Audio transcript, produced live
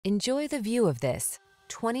Enjoy the view of this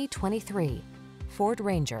 2023 Ford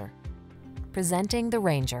Ranger. Presenting the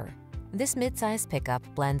Ranger. This midsize pickup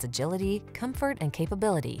blends agility, comfort, and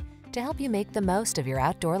capability to help you make the most of your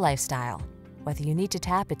outdoor lifestyle. Whether you need to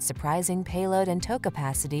tap its surprising payload and tow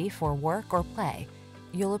capacity for work or play,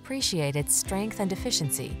 you'll appreciate its strength and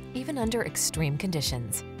efficiency, even under extreme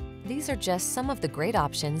conditions. These are just some of the great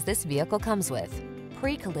options this vehicle comes with: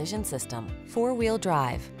 pre-collision system, four-wheel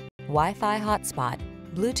drive, Wi-Fi hotspot,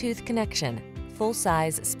 Bluetooth connection,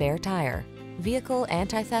 full-size spare tire, vehicle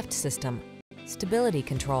anti-theft system, stability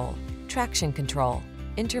control, traction control,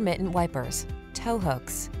 intermittent wipers, tow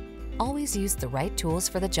hooks. Always use the right tools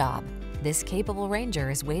for the job. This capable Ranger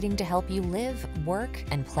is waiting to help you live, work,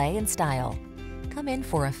 and play in style. Come in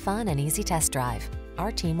for a fun and easy test drive.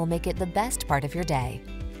 Our team will make it the best part of your day.